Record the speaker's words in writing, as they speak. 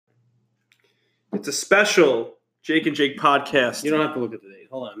It's a special Jake and Jake podcast. You don't have to look at the date.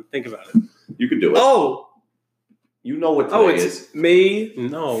 Hold on. Think about it. You can do it. Oh, You know what today it's is. May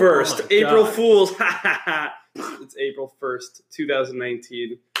No. 1st. Oh my April God. Fools. It's April 1st,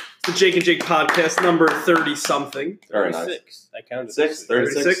 2019. It's the Jake and Jake podcast, number 30-something. Very nice. 36. I counted 6?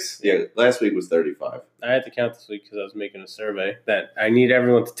 36? 36? Yeah, last week was 35. I had to count this week because I was making a survey that I need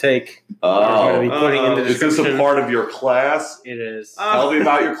everyone to take. I'm Oh. going to be putting in the Is this a description. part of your class? It is. Tell me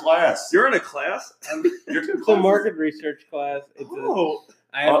about your class. You're in a class? You're It's a market research class.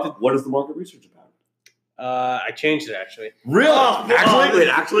 I have to. What is the market research about? I changed it actually. Really? Oh, Wait,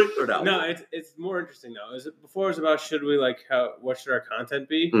 actually? Or no? No, it's more interesting though. Before it was about should we what should our content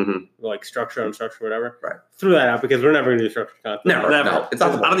be? Mm-hmm. Like structure, unstructured, whatever. Right. Threw that out because we're never going to do structured content. Never. Never. No, it's not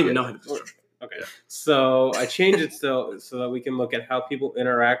the I don't market. even know how to do structure. Okay. So I changed it so that we can look at how people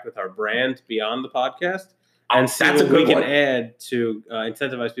interact with our brand beyond the podcast and see that's a what we good can one. add to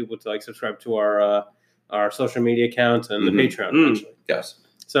incentivize people to like subscribe to our social media accounts and the Mhm. Patreon Mm. eventually. Yes.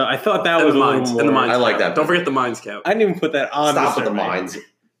 So I thought that And was the a little mines. more. And the mines I like count. that. Don't forget the mines count. I didn't even put that on. Stop the with the survey. mines.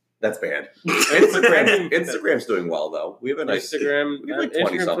 That's banned. I didn't Instagram's doing well, though. We have a nice Instagram, We have like Instagram,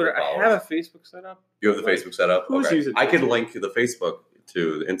 20-something Twitter. I followers. have a Facebook set up. You have the Facebook set up? Who's Okay. using I can Facebook? link the Facebook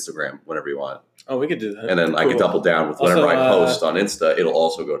to the Instagram whenever you want. Oh, we could do that. And then I can Cool. double down with whatever Also, I post on Insta. It'll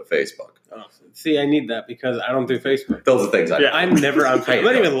also go to Facebook. Oh, see, I need that because I don't do Facebook. Those are things I Yeah. I'm never on Hey, Facebook. I'm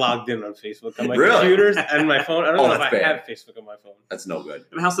not no. even logged in on Facebook on my Really? computers and my phone. I don't Oh, know if that's I bad. have Facebook on my phone. That's no good.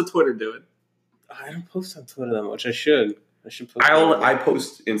 And how's the Twitter doing? I don't post on Twitter that much. I should. Post I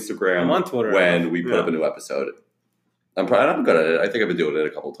post Instagram I'm on Twitter. when we put Yeah. up a new episode. I'm good at it. I think I've been doing it a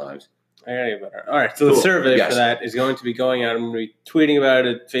couple times. I gotta get better. All right, so the Cool. survey Yes. for that is going to be going out. I'm going to be tweeting about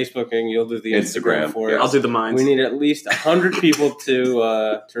it, Facebooking. You'll do the Instagram, Instagram, for yeah. it. I'll do the mines. We need at least 100 people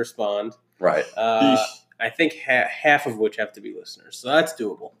to respond. Right. I think half of which have to be listeners, so that's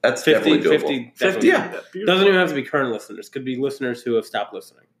doable. That's 50, definitely doable. 50, 50? definitely. Yeah. Doesn't even have to be current listeners. Could be listeners who have stopped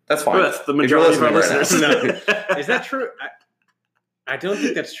listening. That's fine. Well, that's the If you're majority of our listening right listeners. now. Is that true? I don't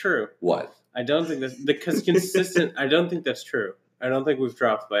think that's true. What? I don't think that's because consistent. I don't think that's true. I don't think we've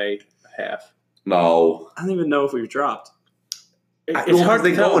dropped by half. No. I don't even know if we've dropped. It's hard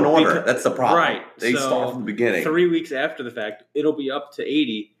they to go tell in order. because- That's the problem. Right. They So, start from the beginning. 3 weeks after the fact, it'll be up to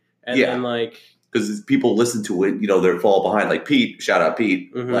 80, and Yeah. then like Because people listen to it, they fall behind. Like Pete, shout out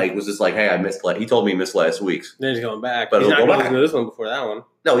Pete, Mhm. was just like, hey, I missed. He told me he missed last week's. then he's going back. But He's it'll not go going to back. listen to this one before that one.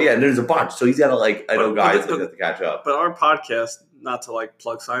 No, yeah, and there's a bunch. So he's got to I know But- guys but- that have to catch up. But our podcast, not to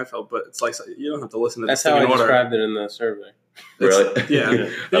plug Seinfeld, but it's like you don't have to listen to That's this how I in order. described it in the survey. Really? Yeah. I You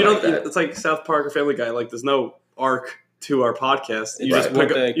like don't. that. It's like South Park or Family Guy. Like there's no arc to our podcast. You Right. just What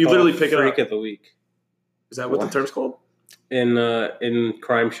pick they up. You call literally pick it freak up. of the week. Is that what the What? term's called? In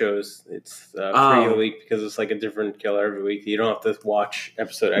crime shows, it's freak of the week because it's like a different killer every week. You don't have to watch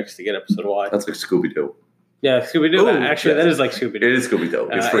episode X to get episode Y. That's like Scooby Doo. Yeah, Scooby Doo. Ooh, Actually, yes. that is like Scooby It Doo. is Scooby Doo.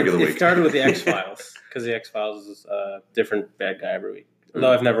 It's Freak of the It Week. started with the X Files because the X Files is a different bad guy every week.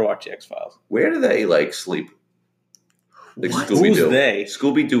 Although I've never watched the X Files. Where do they sleep? Like What? Scooby Who's Doo. they?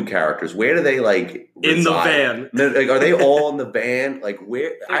 Scooby Doo characters. Where do they In the reside? van. No, are they all in the van? Like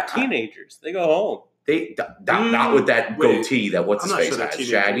where? They're teenagers. They go home. They not with that Wait. goatee that what's I'm his not face sure they're has. teenagers.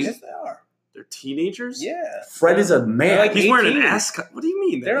 Shaggy. Yes, they are. They're teenagers. Yeah. Fred is a man. They're like He's wearing an 18. ascot. What do you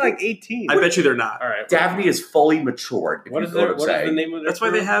mean? They're like 18. I bet you they're not. All right. Daphne is fully matured. If What you is know their, what I'm what is the saying. name of their That's why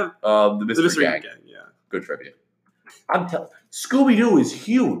they crew? have The the Mystery Mystery Gang. Gang. Yeah. Good trivia. I'm telling. Scooby Doo is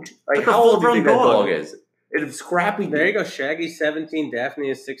huge. Like Like a how old do you think that full-grown dog is? It's Scrappy. There you go. Shaggy's 17, Daphne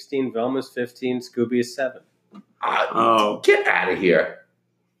is 16, Velma's 15, Scooby is 7. Oh. Get out of here.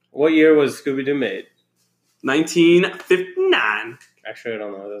 What year was Scooby Doo made? 1959. Actually, I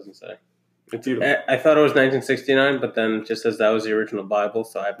don't know. It doesn't say. It's beautiful. I thought it was 1969, but then it just says that was the original Bible,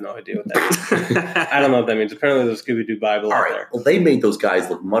 so I have no idea what that means. I don't know what that means. Apparently, there's a Scooby Doo Bible All out right. there. Well, they made those guys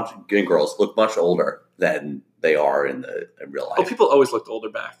and girls look much older than they are in real life. Oh, people always looked older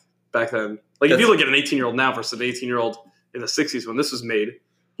back then. Like if That's- you look at an 18-year-old now versus an 18-year-old in the 60s when this was made,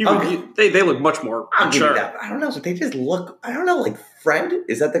 Okay. they look much more I'll give you mature. that. I don't know. So they just look. I don't know. Like Fred,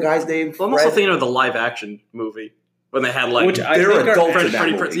 is that the guy's name? Well, I'm Fred? also thinking of the live-action movie when they had like Which I they're think are adults actually, in that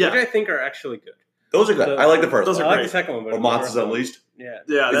Freddie movie. Prinze- yeah. which I think are actually good. Those are good. So- I like the first Those one. are I like great. the second one, but Or Monsters the first one- Unleashed. Yeah.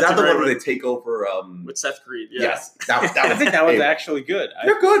 yeah, Is that's that a the great one where they take over? with Seth Green? Yeah. Yes. That I think that one's Hey, actually good.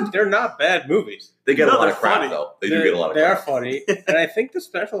 They're good. They're not bad movies. They get No, a lot they're of crap funny. though. They do get a lot of They are crap. funny, and I think the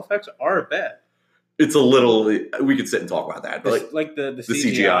special effects are bad. It's a little. We could sit and talk about that, but Like the the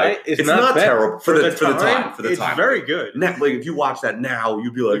CGI is it's not bad. terrible for the time. For the it's time, very good. Now, like if you watch that now,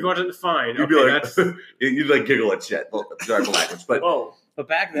 you'd be You're like, going to fine. you'd be Okay, like, that's, you'd like giggle at shit. Well, sorry for language, but Whoa. but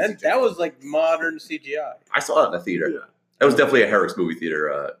back then, that was like modern CGI. I saw it in the theater. Yeah. That was definitely a Herrick's movie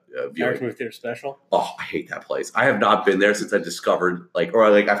theater viewing. Herrick's movie theater special. Oh, I hate that place. I have not been there since I discovered, I've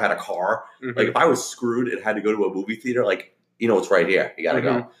had a car. Mm-hmm. Like, if I was screwed and had to go to a movie theater, it's right here. You got to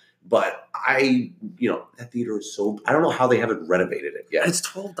go. But that theater is I don't know how they haven't renovated it yet. It's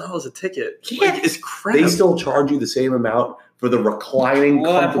 $12 a ticket. Yeah. It's crap. They still charge you the same amount for the reclining,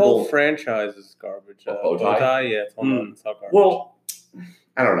 that comfortable. whole franchise is garbage. Bowtie? Yeah, it's all garbage. Well,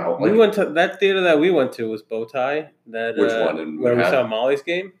 I don't know. We went to that theater that we went to was Bowtie. That Which one? Where we saw Molly's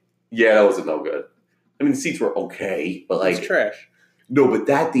game. Yeah, that wasn't no good. I mean, the seats were okay, but It's trash. No, but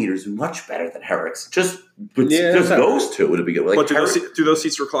that theater is much better than Herrick's. Just Yeah, those two would be good. But do those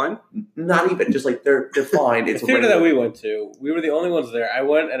seats recline? Not even. Just they're fine. The It's theater that we went to, we were the only ones there. I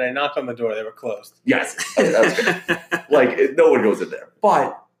went and I knocked on the door. They were closed. Yes, that was good. No one goes in there.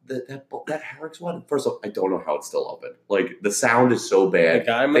 But that Herrick's one, first of all, I don't know how it's still open. The sound is so bad. The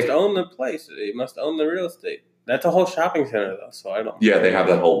guy must own the place. He must own the real estate. That's a whole shopping center, though, so I don't. Yeah, they have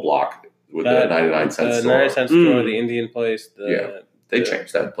that whole block with the 99-cent store. The 99-cent store, the Indian place. They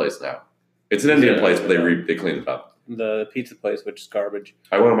changed that place now. It's an Indian place, but they cleaned it up. The pizza place, which is garbage.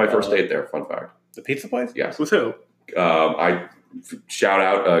 I went on my first date there. Fun fact. The pizza place? Yes. With who? I shout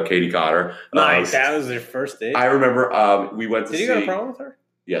out Katie Cotter. Nice. That was their first date. I remember we went to see. Did you get a problem with her?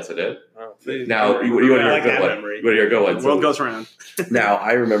 Yes, I did. Oh, now you want to hear a good one? You want to hear a good one? World goes round. Now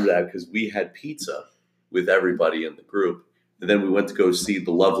I remember that because we had pizza with everybody in the group, and then we went to go see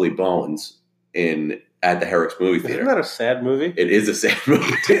The Lovely Bones at the Herrick's movie theater. Isn't that a sad movie? It is a sad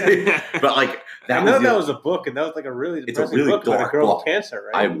movie, but that was a book, and that was a really depressing book about a girl with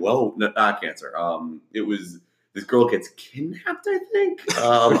cancer, right? Not cancer. It was this girl gets kidnapped. I think.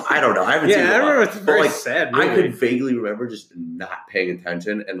 I don't know. I haven't seen it. I remember it's a very sad movie. I could vaguely remember just not paying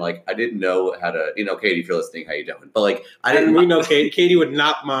attention, and I didn't know how to. Katie, if you're listening, how you doing? But I didn't. We know Katie. Katie would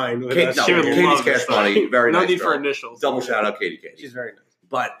not mind. Katie's cash money. Very no nice. need girl. for initials. Double shout out, Katie. She's very nice.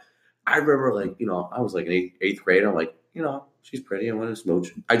 But I remember, I was in eighth grade. I'm she's pretty. I want to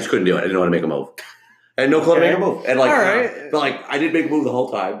smooch. I just couldn't do it. I didn't want to make a move. I had no clue to make a move. And all right. But I didn't make a move the whole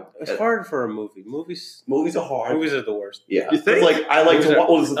time. It's hard for a movie. Movies are hard. Movies are the worst. Yeah. You think? I like to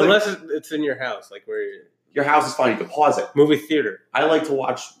watch. Unless it's in your house, where your house is fine. You can pause it. Movie theater. I like to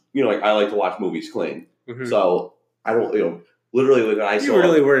watch. I like to watch movies clean. Mm-hmm. So I don't. Literally, when I saw. You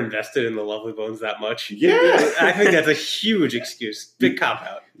really were invested in The Lovely Bones that much. Yeah. I think that's a huge excuse. Big cop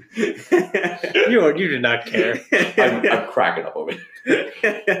out. You did not care. I'm cracking up over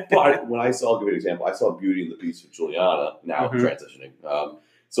it. But when I'll give you an example. I saw Beauty and the Beast with Juliana. Now transitioning.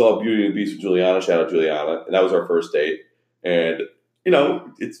 Saw Beauty and the Beast with Juliana. Shout out Juliana. And that was our first date. And,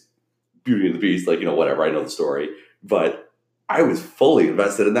 it's Beauty and the Beast. Whatever. I know the story. But I was fully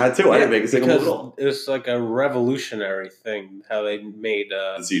invested in that, too. I didn't make a single move at all. It was a revolutionary thing, how they made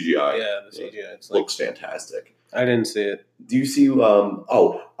the CGI. Yeah, the CGI. It's looks fantastic. I didn't see it. Do you see? Did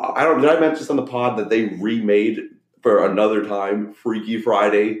I mention this on the pod that they remade for another time Freaky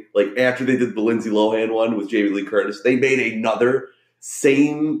Friday? After they did the Lindsay Lohan one with Jamie Lee Curtis, they made another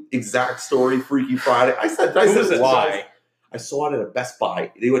same exact story, Freaky Friday. I said why? I saw it at a Best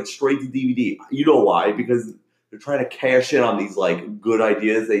Buy. They went straight to DVD. You know why? Because they're trying to cash in on these good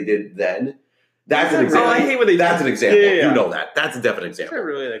ideas they did then. That's an example. I hate when they. That's an example. Yeah. You know that. That's a definite example. It's not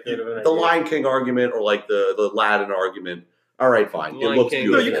really that good of an idea. The Lion King argument or the Aladdin argument. All right, fine. It looks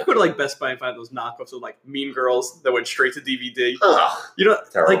beautiful. No, you could go to Best Buy and find those knockoffs of Mean Girls that went straight to DVD. Ugh,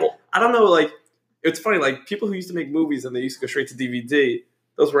 terrible. I don't know. It's funny. People who used to make movies and they used to go straight to DVD.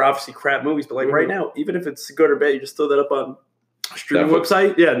 Those were obviously crap movies. But right now, even if it's good or bad, you just throw that up on a streaming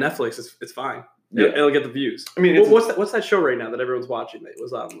website. Yeah, Netflix. It's fine. Yeah. It'll get the views. I mean, what's that show right now that everyone's watching? That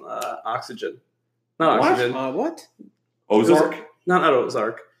was on Oxygen. Not Oxygen. What? Ozark? Not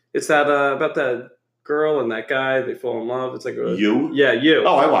Ozark. It's that about that girl and that guy. They fall in love. It's You? Yeah, You.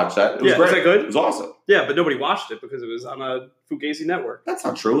 Oh, I watched that. It was great. Was that good? It was awesome. Yeah, but nobody watched it because it was on a Fugazi network. That's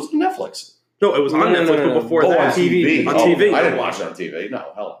not true. It was on Netflix. No, it was on Netflix, but before that. On TV. On TV. I didn't watch it on TV.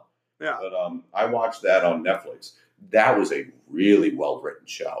 No, hell no. Yeah. But I watched that on Netflix. That was a really well-written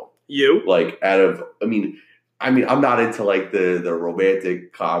show. You? I'm not into the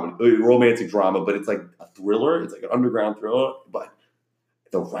romantic comedy, romantic drama, but it's a thriller. It's an underground thriller, but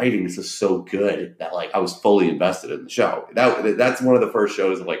the writing is just so good that I was fully invested in the show. That's one of the first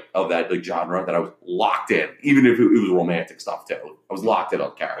shows of that genre that I was locked in, even if it was romantic stuff too. I was locked in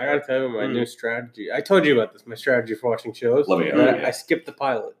on character. I gotta tell you my new strategy. I told you about this. My strategy for watching shows. Let me know. I skipped the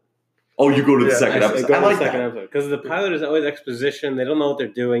pilot. Oh, you go to the second episode. I like the second episode because the pilot is always exposition. They don't know what they're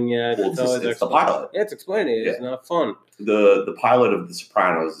doing yet. Well, it's the pilot. Yeah, it's explaining. It's not fun. The pilot of The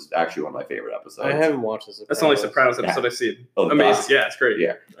Sopranos is actually one of my favorite episodes. I haven't watched The Sopranos. That's the only Sopranos episode I've seen. Oh, amazing! Yeah, it's great.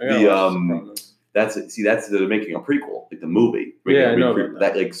 Yeah, That's they're making a prequel, like the movie. I know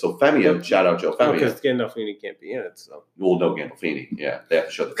that. Like so, Femia, shout out Joe Femia. Because Gandolfini can't be in it, so. Well, no Gandolfini. Yeah, they have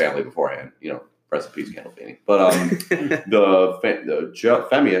to show the family beforehand. Rest in peace, Gandolfini. But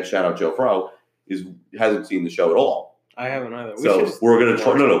Femia, shout out Joe Fro, hasn't seen the show at all. I haven't either. We're gonna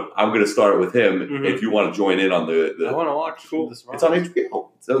try. No, I'm gonna start with him. Mm-hmm. If you want to join in on the I want to watch. Cool. It's on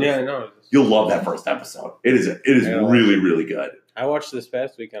HBO. So yeah, I know. You'll love that first episode. It is really, really good. I watched this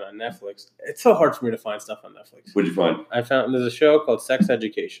past weekend on Netflix. It's so hard for me to find stuff on Netflix. What'd you find? I found there's a show called Sex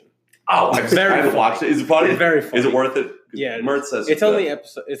Education. Oh, I haven't watched it. Is it funny? It's very funny. Is it worth it? Yeah, Mert says it's only 8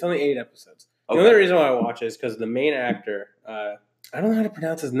 episodes. Okay. The only reason why I watch it is because the main actor, I don't know how to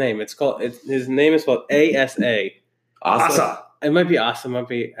pronounce his name. His name is spelled A-S-A. Asa. It might be Asa, might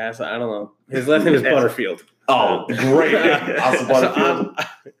be Asa. I don't know. His last name is Butterfield. Oh, great name. Asa Butterfield.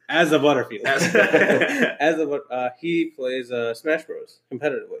 As a Butterfield. He plays Smash Bros.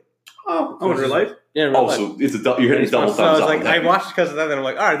 Competitively. Oh, in real life? Yeah, in real life. So you're hitting double thumbs up. I was like, I watched it because of that, and I'm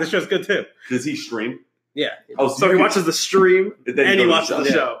like, all right, this show's good too. Does he stream? Yeah. Oh, so he watches the stream and he watches the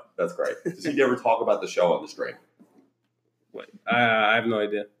show. That's great. Does he ever talk about the show on the stream? Wait, I have no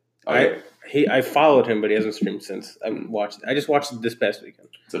idea. Okay. I followed him, but he hasn't streamed since. I haven't watched it. I just watched it this past weekend.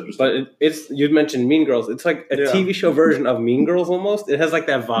 It's interesting. But you'd mentioned Mean Girls. It's like a TV show version of Mean Girls almost. It has like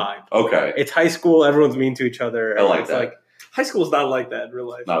that vibe. Okay. It's high school. Everyone's mean to each other. I like that. Like, high school is not like that in real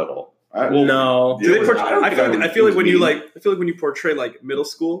life. Not at all. No. I feel like when you portray like middle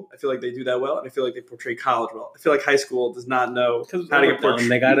school, I feel like they do that well, and I feel like they portray college well. I feel like high school does not know how to get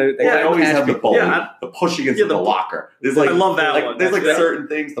portrayed. They gotta always have the bully, the pushing into the locker. There's like, I love that one. There's like certain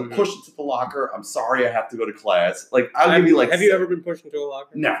things. The push into the locker. I'm sorry, I have to go to class. Like I'll give you like. Have you ever been pushed into a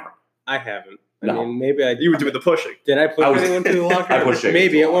locker? Never. I haven't. No. I mean, maybe I. You were doing the pushing. Did I push anyone to the locker? I pushed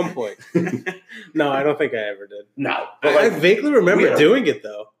maybe at one point. No, I don't think I ever did. No, but I vaguely remember doing it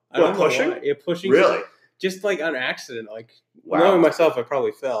though. What, pushing? Yeah, pushing. Really? Just like on accident. Like knowing myself, I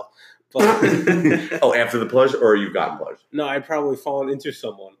probably fell. But after the push, or you've gotten pushed? No, I'd probably fallen into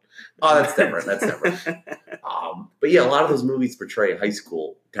someone. Oh, that's different. But yeah, a lot of those movies portray high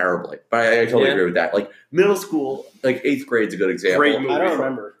school terribly. But I totally agree with that. Like middle school, like 8th grade's a good example. Great movie. I don't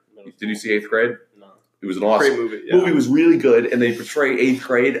remember. Did you see 8th grade? No. It was an awesome movie. Yeah. Movie was really good, and they portray 8th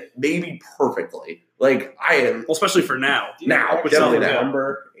grade maybe perfectly. Like I am, well, especially for now. Which I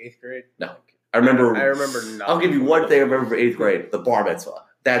remember 8th grade. No, I remember. Nothing. I'll give you one thing I remember for 8th grade: the bar mitzvah.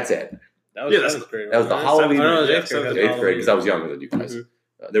 That's it. That was great. That was the Halloween. No, 8th grade because I was younger than you guys.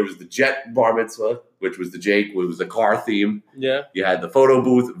 Mm-hmm. There was the Jet bar mitzvah, which was the Jake, which was the car theme. Yeah. You had the photo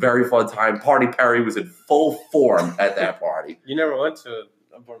booth, very fun time. Party Perry was in full form at that party. You never went to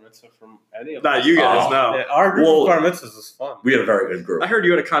a bar mitzvah from any of us. Nah, you guys know. Yeah, our group of bar mitzvahs was fun. We had a very good group. I heard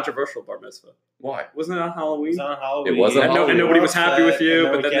you had a controversial bar mitzvah. Why? Wasn't it on Halloween? It was on Halloween. It was on Halloween. And nobody was happy with you,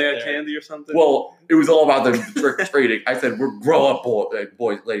 but then they had candy or something. Well, it was all about the trick-or-treating. I said, we're grow up,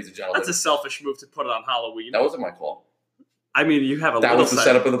 boys, ladies and gentlemen. That's a selfish move to put it on Halloween. That wasn't my call. I mean, you have a That was the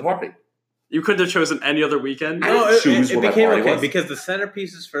setup of the party. You couldn't have chosen any other weekend. No, it became okay because the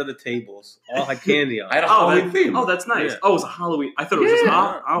centerpieces for the tables all had candy on. I had a Halloween theme. Oh, that's nice. Yeah. Oh, it was a Halloween. I thought it was just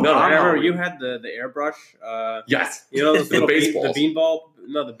no. I remember you had the airbrush. Yes, you know the baseball, the beanball.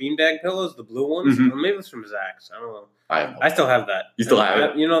 No, the beanbag pillows, the blue ones. Mm-hmm. Well, maybe it's from Zach's. I don't know. I still have that. You still have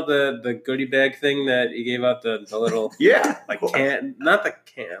it? You know the goodie bag thing that you gave out the little like can, not the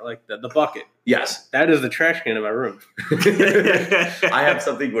can, like the bucket. Yes, that is the trash can in my room. I have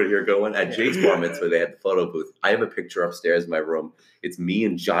something good here going at Jake's bar mitzvah. They had the photo booth. I have a picture upstairs in my room. It's me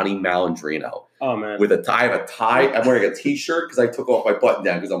and Johnny Malandrino. Oh man, with a tie. I have a tie. I'm wearing a t-shirt because I took off my button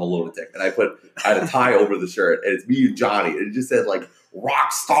down because I'm a lunatic, and I had a tie over the shirt, and it's me and Johnny. And it just said like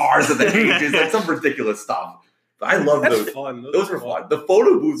rock stars at the ages, like some ridiculous stuff. I love those. Fun. Those were fun. The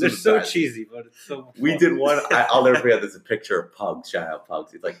photo booths They're are so best. cheesy, but it's so fun. We did one. I'll never forget. There's a picture of Pugs. Shout out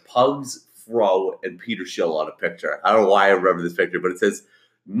Pugs. It's like Pugs, Fro, and Peter Schill on a picture. I don't know why I remember this picture, but it says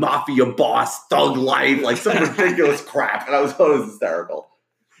mafia boss, thug life, like some ridiculous crap. And I thought it was hysterical.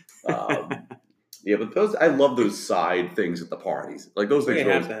 Yeah, but I love those side things at the parties. Like those things. You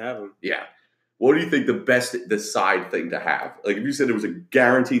have to have them. Yeah. What do you think the side thing to have? Like if you said it was a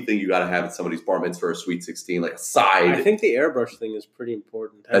guaranteed thing you got to have at somebody's bar mitzvah or a Sweet 16, like a side. I think the airbrush thing is pretty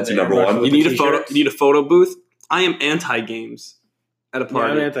important. That's your number one. You need a photo. You need a photo booth. I am anti-games at a party.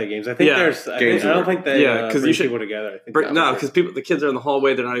 Yeah, I'm anti-games. I think there's. I don't think they because you should people together. I think because the kids are in the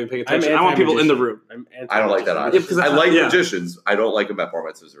hallway. They're not even paying attention. I want people in the room. I don't like that either. Yeah, because I like magicians. I don't like them at bar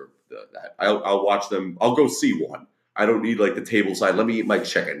mitzvahs or that. I'll watch them. I'll go see one. I don't need like the table side. Let me eat my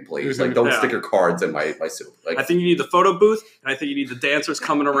chicken, please. Like, don't stick your cards in my soup. Like, I think you need the photo booth, and I think you need the dancers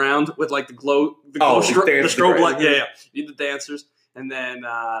coming around with like the strobe light. Yeah. You need the dancers, and then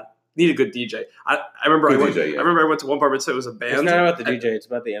need a good DJ. I remember Good I went. DJ, yeah. I remember I went to one bar mitzvah. It was a It's band. not about the DJ; it's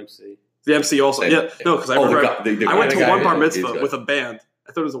about the MC. The MC also. Same. Yeah, no, because I Oh, remember I went the to guy one bar that mitzvah is with a band.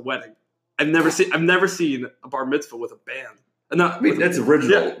 I thought it was a wedding. I've never seen a bar mitzvah with a band. No, I mean, that's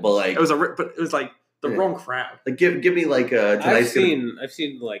original, Yeah. but like, It was but it was like the wrong crowd. like give me like I've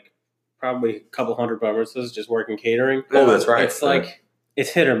seen like probably a couple hundred bar mitzvahs just working catering. Oh, that's right. It's like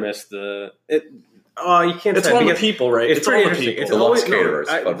it's hit or miss. You can't. It's say all the because people, right? It's all pretty the interesting. people. It's Deluxe always caterers,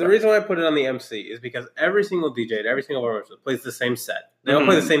 fun the fact. reason why I put it on the MC is because every single DJ at every single bar mitzvah plays the same set. They all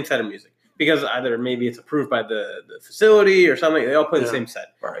play the same set of music because either maybe it's approved by the facility or something. They all play the same set.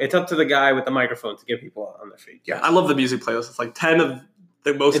 Right. It's up to the guy with the microphone to get people on their feet. Yeah. I love the music playlist. It's like 10 of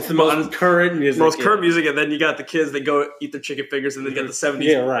the most. It's the most current music. Most current music, and then you got the kids that go eat their chicken fingers, and then you got the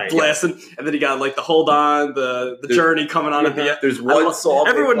 70s blasting, and then you got like the Hold On, the Journey coming on at the end. There's one song.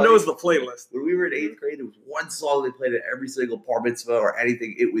 Everyone knows the playlist. When we were in 8th grade, there was one song they played at every single bar mitzvah or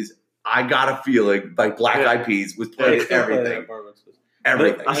anything. It was "I Got a Feeling" by Black Eyed Peas was played at everything.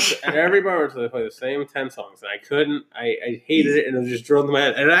 Everything. At every bar mitzvah, they play the same 10 songs, and I couldn't. I hated it, and it was just drilled in my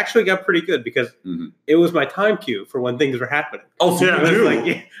head. And it actually got pretty good because it was my time cue for when things were happening. Oh, so Yeah, you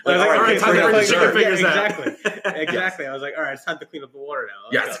knew. All right, time to bring the chicken fingers out. Exactly. I was like, all right, it's time to clean up the water now.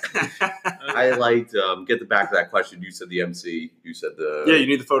 Yes. I liked get the back of that question. You said the MC. You said the Yeah, you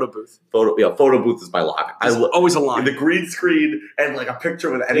need the photo booth. photo. Yeah, photo booth is my lock. There's always a line. The green screen and like a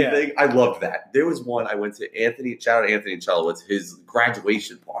picture with anything. I loved that. There was one I went to Anthony. Shout out to Anthony and Chella. It's his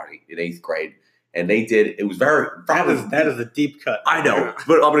graduation party in 8th grade, and they did. It was very. That is a deep cut. I know,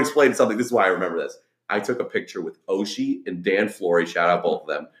 but I'm gonna explain something. This is why I remember this. I took a picture with Oshie and Dan Flory. Shout out both of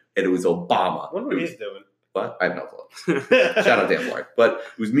them, and it was Obama. What were he doing? What? I have no clue. Shout out Dan Flory. But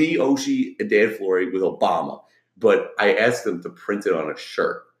it was me, Oshie, and Dan Flory with Obama. But I asked them to print it on a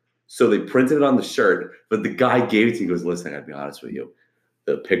shirt. So they printed it on the shirt, but the guy gave it to me. He goes, listen, I'll be honest with you.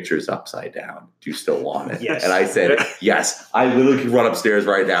 The picture's upside down. Do you still want it? Yes. And I said, yes. I literally can run upstairs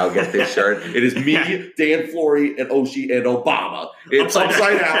right now and get this shirt. It is me, Dan Flory, and Oshie, and Obama. It's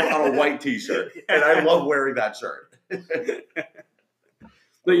upside down on a white t-shirt. And I love wearing that shirt.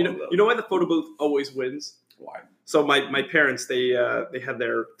 No, you know why the photo booth always wins? Why? So my parents they had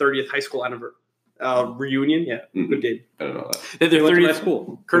their 30th high school reunion. Yeah, good game. I don't know that. They had their Went to my 30th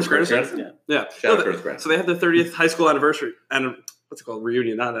school. Curtis Grandison? Yeah. Yeah. Shout out Curtis Grandison. So they had their 30th high school anniversary and what's it called?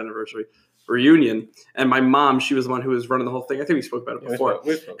 Reunion, not anniversary. Reunion. And my mom, she was the one who was running the whole thing. I think we spoke about it before.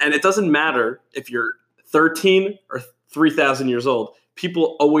 And it doesn't matter if you're 13 or 3,000 years old.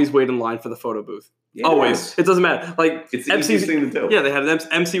 People always wait in line for the photo booth. Yeah. Always. It doesn't matter. Like It's the easiest thing to do. Yeah, they had an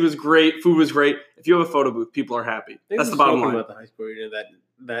MC was great, food was great. If you have a photo booth, people are happy. That's the bottom line. About the high school reunion,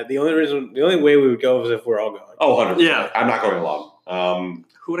 that the only way we would go is if we're all going. Oh, 100%. Yeah. I'm not going along.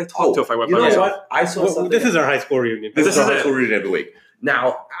 Who would I talk to if I went You by know myself? what? I saw Well, something. this is our high school reunion. This is is our high it. school reunion every week.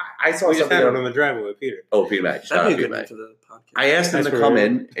 Now, I saw We just something. had it on the driveway with Peter. Oh, Peter Mac. Shout out That'd be a Peter good name Mac. for the podcast. I asked him That's to where come we're-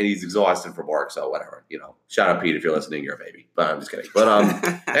 in, and he's exhausted from work, so whatever. Shout out Pete if you're listening, you're a baby. But I'm just kidding.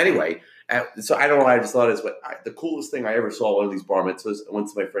 But anyway, so I don't know why I just thought it's the coolest thing I ever saw one of these bar mitzvahs. I went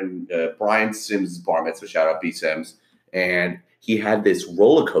to my friend Brian Sims' bar mitzvah. Shout out B Sims, and he had this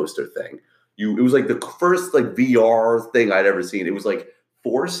roller coaster thing. It was like the first like VR thing I'd ever seen. It was like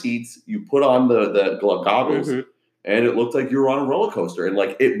 4 seats. You put on the goggles, and it looked like you were on a roller coaster, and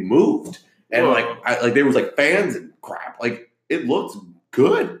like it moved, and Whoa. like there was like fans and crap. Like it looked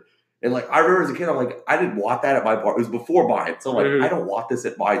good. And like I remember as a kid, I'm like, I didn't want that at my bar. It was before mine, so I'm like, I don't want this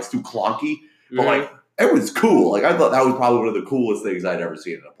at mine. It's too clunky. But like, it was cool. Like I thought that was probably one of the coolest things I'd ever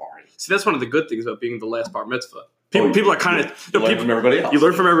seen at a party. See, that's one of the good things about being the last bar mitzvah. People are kind of You learn from everybody else. You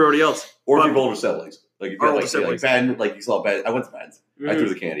learn from everybody else, or But- people older siblings. Like if you Or had, older like, like siblings. Ben, like you saw Ben. I went to Ben's. I threw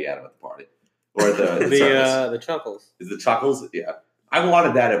the candy at him at the party. Or at the service. the chuckles. Is the chuckles? Yeah. I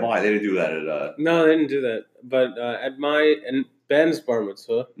wanted that at mine. They didn't do that at No, they didn't do that. But at and Ben's bar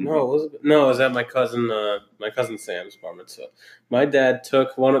mitzvah. No, it was at my cousin Sam's bar mitzvah. My dad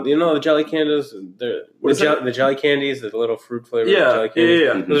took one of the jelly candies, the jelly candies, the little fruit flavored jelly candies.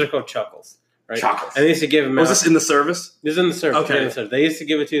 yeah. Those are called chuckles. Right? Chuckles. And they used to give them Was out. this in the service? This is in the service. Okay. In the service. They used to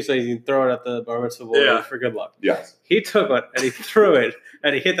give it to you so you can throw it at the bar mitzvah boy Yeah. for good luck. Yes. He took one and he threw it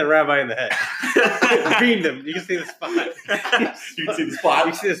and he hit the rabbi in the head. Beamed him. You can see the spot. You can see the spot.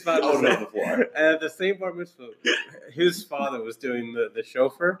 You can see the spot. Oh, no, before. And at the same bar mitzvah, his father was doing the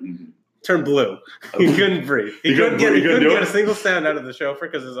chauffeur. Mhm. Turned blue. He couldn't breathe. He couldn't do get it? a single sound out of the chauffeur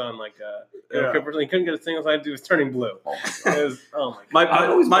because it's on like Yeah. he couldn't get a single sound. He was turning blue. Oh my God. It was, oh my god. I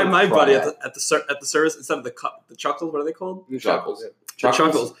always My wanted to try buddy that. at the service instead of the chuckles, what are they called? Chuckles. The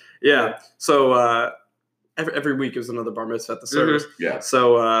chuckles. Yeah. So every week it was another bar mitzvah at the service. Yeah.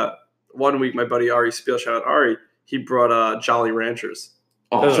 So one week my buddy Ari Spiel, shout out Ari, he brought Jolly Ranchers.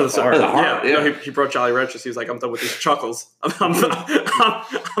 Oh, That's that's hard. hard. Yeah. No, he brought Jolly Ranchers. He was like, I'm done with these chuckles. I'm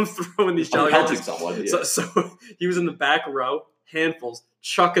throwing these Jolly helping Ranchers. someone. Yeah. So he was in the back row, handfuls,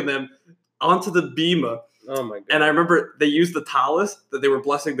 chucking them onto the bima. Oh my god! And I remember they used the talus that they were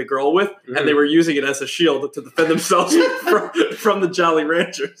blessing the girl with, and they were using it as a shield to defend themselves from the Jolly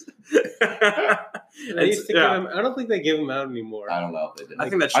Ranchers. They used to give him, I don't think they give them out anymore. I don't know if they did. I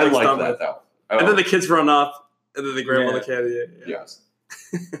think that I strikes like down that with. though. And then the kids run off, and then they grab all the candy. Yeah. Yes.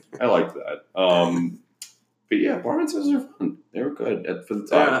 I like that. But yeah, bar mitzvahs are fun. They were good for the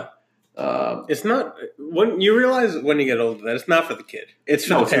time. It's not when you realize when you get older that it's not for the kid. It's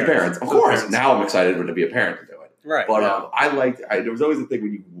for the parents. Of course. Now I'm excited to be a parent to do it. Right. But there was always a thing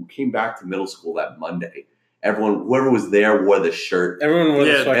when you came back to middle school that Monday. Whoever was there wore the shirt. Everyone wore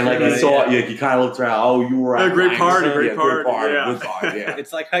the sweatshirt. And like you saw, you kind of looked around. Oh, you were at a great party, good party. Yeah. Good time, yeah.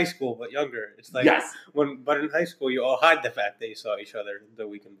 It's like high school, but younger. It's like yes. But in high school, you all hide the fact that you saw each other the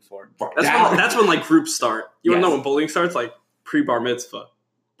weekend before. That's when like groups start. You want to Yes. know when bullying starts? Like pre-bar mitzvah.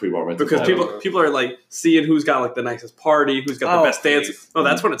 Pre-bar mitzvah. Because people are like seeing who's got like the nicest party, who's got the best dance. Oh,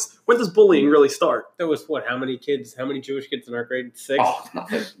 that's when does bullying really start? There was how many Jewish kids in our grade? 6? Oh,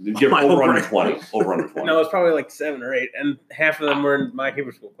 nothing. You're over under 20. Over under 20. No, it was probably like 7 or 8, and half of them were in my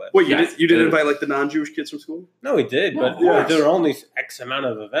Hebrew school class. Wait, you didn't invite like the non-Jewish kids from school? No, we did, but there were only X amount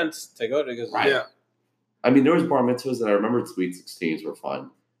of events to go to. Right. Yeah. I mean, there was bar mitzvahs, and I remember Sweet 16s were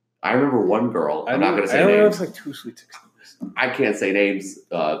fun. I remember one girl. I'm not going to say names. I know it was like 2 Sweet 16s. I can't say names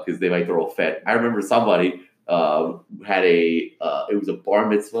because they might throw a fit. I remember somebody had it was a bar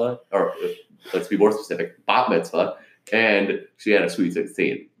mitzvah, or let's be more specific, bat mitzvah, and she had a Sweet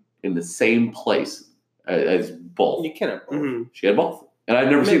 16 in the same place as both. You can't have both. Mm-hmm. She had both. And I've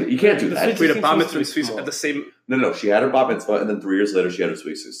never seen it. You can't do that. We had a bat mitzvah and sweet at the same. No. She had her bat mitzvah, and then 3 years later, she had her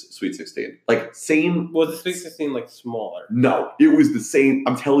sweet 16. Like same. Was the Sweet 16 like smaller? No, it was the same.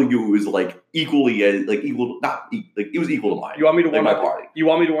 I'm telling you, it was like equally as like equal. It was equal to mine. You want me to one up party? You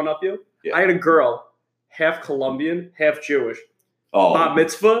want me to one up you? Yeah. I had a girl, half Colombian, half Jewish. Oh, bat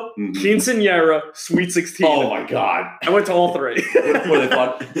mitzvah, quinceañera, Sweet 16. Oh my god! I went to all 3. Were they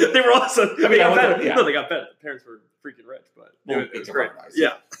fun? They were awesome. I mean, they got better. Yeah. No, they got better. The parents were freaking rich, but it was great. Nice.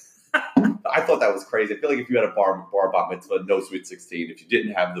 Yeah. I thought that was crazy. I feel like if you had a bar bat mitzvah, no Sweet 16. If you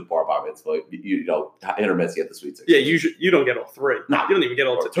didn't have the bar bat mitzvah, you know, hit or miss, you had the Sweet 16. Yeah, you don't get all 3. No, you don't even get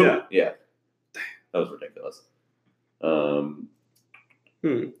all 2. Yeah. That was ridiculous. So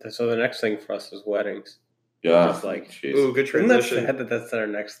the next thing for us is weddings. Yeah. Just like, ooh, good transition. Isn't that sad that that's our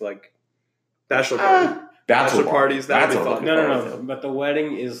next like bachelor party? Bachelor parties. That'd be fun. No. But the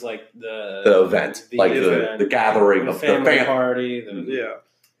wedding is like the event, the gathering of the family party.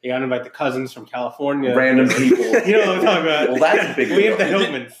 You got to invite the cousins from California. Random people. You know what I'm talking about. Well, that's a big We have the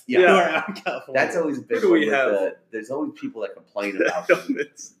Hillmans. Yeah. Who are out in California. That's always a big Who do we have? There's always people that complain about do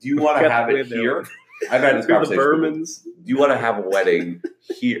you want to have it here? I've had this conversation. The Bermans. Do you want to have a wedding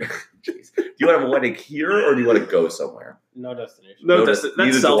here? Jeez. Do you want to have a wedding here, or do you want to go somewhere? No destination. No destination.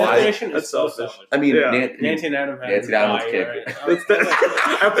 That's selfish. That's selfish. I mean, Nancy and Adam can't be.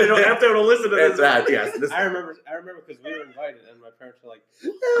 After they don't listen to this. That's that. Yes. I remember because we were invited, and my parents were like,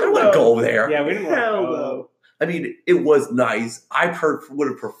 "I don't want to go there." Yeah, we didn't want to go. I mean, it was nice. I would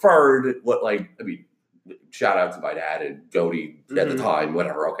have preferred shout out to my dad and Jody at the time.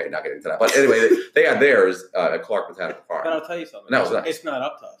 Whatever. Okay, not getting into that. But anyway, they had theirs at Clark Botanical Farm. But I'll tell you something. It's not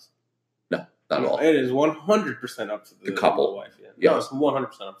up to us. Not at all. It is 100% up to the couple. The wife. Yeah. Yeah. No, it's 100%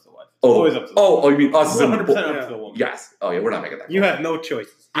 up to the wife. It's Oh, always up to the wife. you mean us? 100% up to the woman. Yes. Oh, yeah. We're not making that. You have no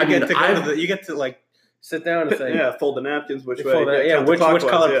choices. You get to like sit down and say, fold the napkins which way. Which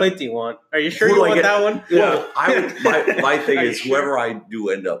color plate do you want? Are you sure you want that one? Well, my thing is whoever I do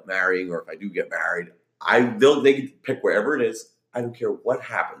end up marrying, or if I do get married, they can pick wherever it is. I don't care what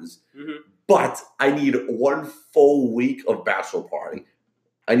happens, but I need 1 full week of bachelor party.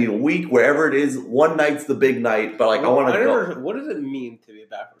 I need a week wherever it is. One night's the big night, but I want to go. What does it mean to be a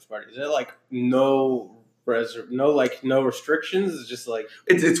bachelor's party? Is it like no restrictions? It's just like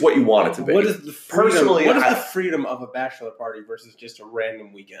it's what you want it to be. What is the freedom? What is the freedom of a bachelor party versus just a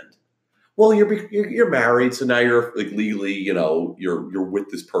random weekend? Well, you're married, so now you're like legally, you're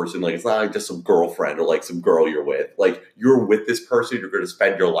with this person. Like it's not like just some girlfriend or like some girl you're with. Like you're with this person. You're going to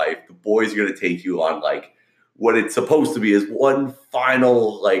spend your life. The boys are going to take you on like what it's supposed to be is one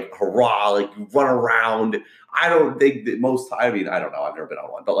final like hurrah. Like you run around. I don't think that I don't know. I've never been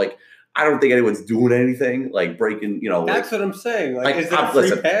on one, but like I don't think anyone's doing anything like breaking. That's what I'm saying. Like is that a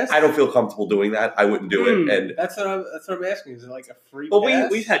free pass? I don't feel comfortable doing that. I wouldn't do it. And that's what I'm asking. Is it like a free? Well,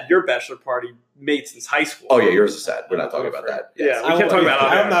 pass? we've had your bachelor party made since high school. Oh yeah, yours is sad. We're not talking about that. Yeah, we can't talk about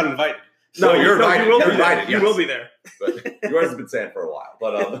it. I'm not invited. No, you're invited. You will You're invited. You will be there. But yours has been sad for a while.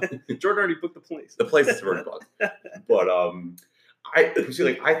 But Jordan already booked the place. the place is already booked. But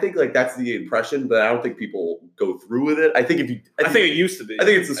I think like that's the impression, but I don't think people go through with it. I think it used to be. I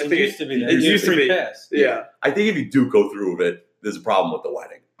think it's the It used to be that. It used to be. Pass. Yeah. I think if you do go through with it, there's a problem with the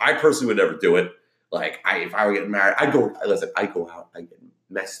wedding. I personally would never do it. Like, if I were getting married, I go out, I get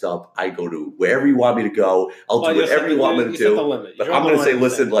messed up, I go to wherever you want me to go, I'll do whatever you want me to do. But I'm going to say,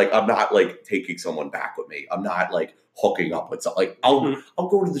 listen, like, I'm not, like, taking someone back with me. I'm not, like, hooking up with something. Like, I'll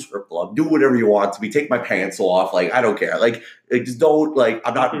go to the strip club, do whatever you want to me, take my pants off. Like, I don't care. Like just don't, like,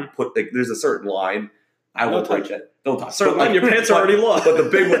 I'm not there's a certain line. I won't touch it. Don't touch it. Certain line, your pants are already lost. But the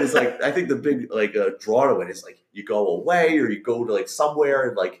big one is, like, I think the big, like, draw to it is, like, you go away or you go to, like, somewhere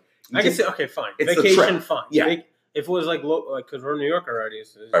and, like, I can say, okay, fine. It's Vacation, fine. Yeah. If it was like because we're in New York already,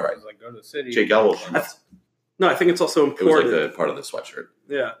 so it's Right. like go to the city. Jake Elbow. No, I think it's also It was important. like the part of the sweatshirt.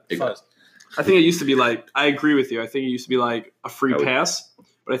 Yeah. Fuzz. I think it used to be like, I agree with you. I think it used to be like a free pass.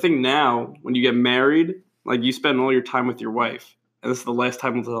 But I think now, when you get married, like you spend all your time with your wife. And this is the last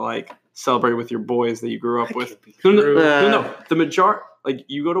time to like celebrate with your boys that you grew up with. No. The majority, like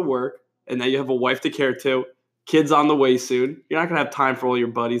you go to work and now you have a wife to care to. Kids on the way soon. You're not going to have time for all your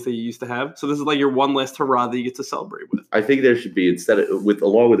buddies that you used to have. So this is like your one last hurrah that you get to celebrate with. I think there should be,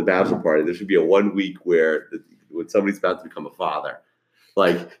 along with the bachelor party, there should be a 1 week where when somebody's about to become a father,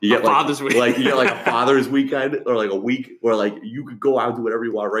 like you get Father's week. like you get like a father's weekend or like a week where like you could go out and do whatever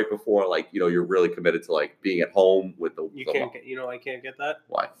you want right before like you're really committed to like being at home with the. You can't get, I can't get that.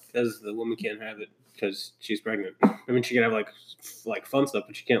 Why? Because the woman can't have it because she's pregnant. I mean, she can have like fun stuff,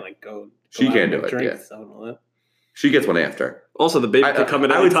 but she can't like go. She out can't and do it, drink yeah. stuff and all that. She gets one after. Also, the baby could come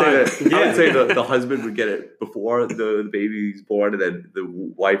in I any would time. say I would say the husband would get it before the baby's born, and then the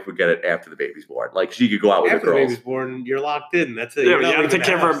wife would get it after the baby's born. Like she could go out with After the the girls. baby's born, you're locked in. That's it. Yeah, You're you not gotta leaving take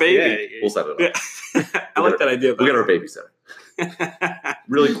care the of our house. baby. Yeah, We'll set it up. Yeah. I like that idea. We'll get her a babysitter.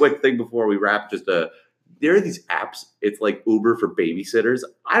 Really quick thing before we wrap, there are these apps. It's like Uber for babysitters.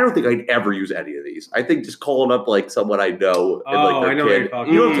 I don't think I'd ever use any of these. I think just calling up like someone I know and like their I know what kid. you're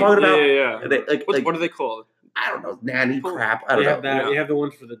talking You know what I'm talking about? Yeah. And they, What are they called? I don't know, nanny crap. I don't You have know. that. You have the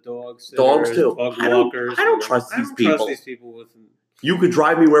ones for the dogs. Dogs, sitters, too. Dog I don't- walkers. I don't trust these people. Trust these people with. You could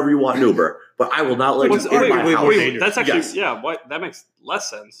drive me wherever you want in Uber, but I will not let What's- you in my wait, house. wait, That's actually Yes. What that makes less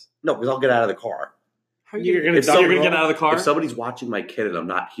sense. No, because I'll get out of the car. How are You're gonna if dump you're it gonna get all? out of the car? If somebody's watching my kid and I'm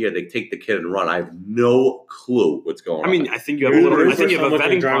not here, they take the kid and run. I have no clue what's going on. I mean, I think you have a little. I think you have a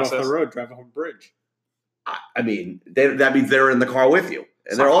vetting drive process. off the road, drive off a bridge. I mean, that means they're in the car with you,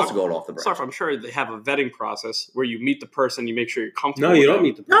 and they're also going off the bridge. Sorry, I'm sure they have a vetting process where you meet the person, you make sure you're comfortable. No, you with don't them.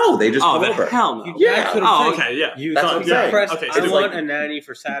 meet the person. No, they just Oh, come then over. hell no. Yeah. That's what I'm Oh, saying. okay, yeah. You That's what I'm saying. press, Okay, so I it's want like- a nanny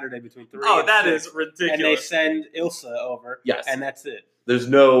for Saturday between 3 Oh, and that 6, is ridiculous. and they send Ilsa over, Yes, and that's it. there's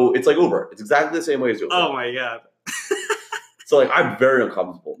no. It's like Uber. It's exactly the same way as Uber. Oh my god. So like, I'm very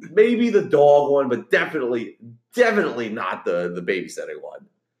uncomfortable. Maybe the dog one, but definitely not the babysitting one.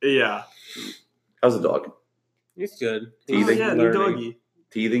 Yeah. How's the dog? It's good. Oh, Teething? yeah, new Learning. doggy.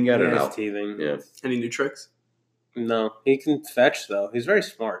 Teething yet or Yeah, no? he's teething. Yeah, Any new tricks? No, he can fetch though. He's very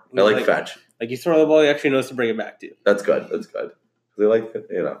smart. I like fetch. Like you throw the ball, he actually knows to bring it back to you. That's good. That's good. They like it's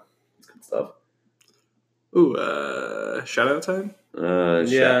good stuff. Ooh, shout out time?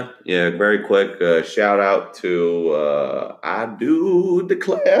 Yeah. Very quick shout out to I do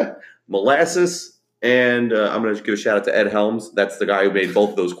declare Molasses, and I'm gonna give a shout out to Ed Helms. That's the guy who made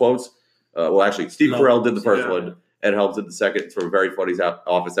both of those quotes. Well, actually, Steve Carell did the first Yeah. one. Ed Helms did the second. It's from a very funny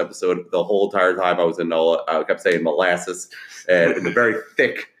Office episode. The whole entire time I was in NOLA, I kept saying molasses and in the very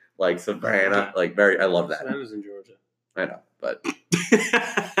thick, like Savannah, like very. I love that. Savannah's in Georgia. I know, but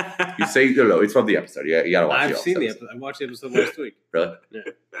you say no. It's from the episode. You gotta watch. I've seen the episode. I watched the episode last week. Really? Yeah.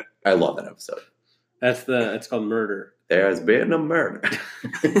 I love that episode. It's called Murder. There's been a murder.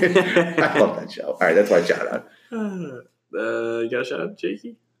 I love that show. All right, that's my shout out. You got a shout out,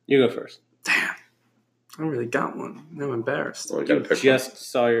 Jakey? You go first. Damn. I don't really got one. I'm embarrassed. Well, we gotta pick Just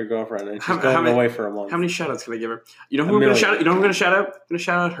saw your girlfriend and she's How going many- away for a month. How many shout outs can I give her? You know A who I'm gonna million. shout out? You know who I'm gonna shout out? I'm gonna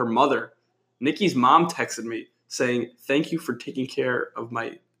shout out her mother. Nikki's mom texted me saying, "Thank you for taking care of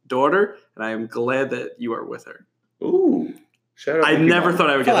my daughter, and I am glad that you are with her." Ooh, shout out. I Nikki never Mom. thought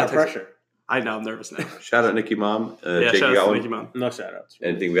I would It's a get lot that of text. pressure. I know, I'm nervous now. Shout out Nikki Mom. Yeah, Jake, shout you out got to Nikki one? mom. No shout outs.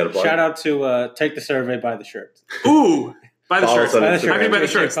 Anything we got to plug? Shout out to Take the Survey, Buy the Shirt. Ooh, buy the Follow shirts. us on Buy the Instagram. shirt. How can you buy the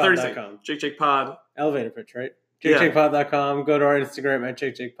shirts? JakeJakePod.com. Thursday. Jake Pod. Elevator pitch, right? Yeah. JakeJakePod.com. Go to our Instagram at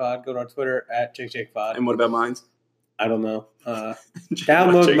JakeJakePod. Go to our Twitter at JakeJakePod. And what about mine? I don't know.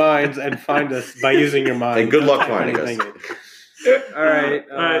 Download Minds and find us by using your mind. And good luck Don't type finding us. anything in. All right.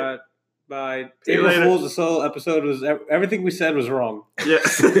 All right. Bye. See you April later. Fool's. This whole episode was everything we said was wrong. Yeah.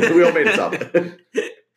 We all made it up.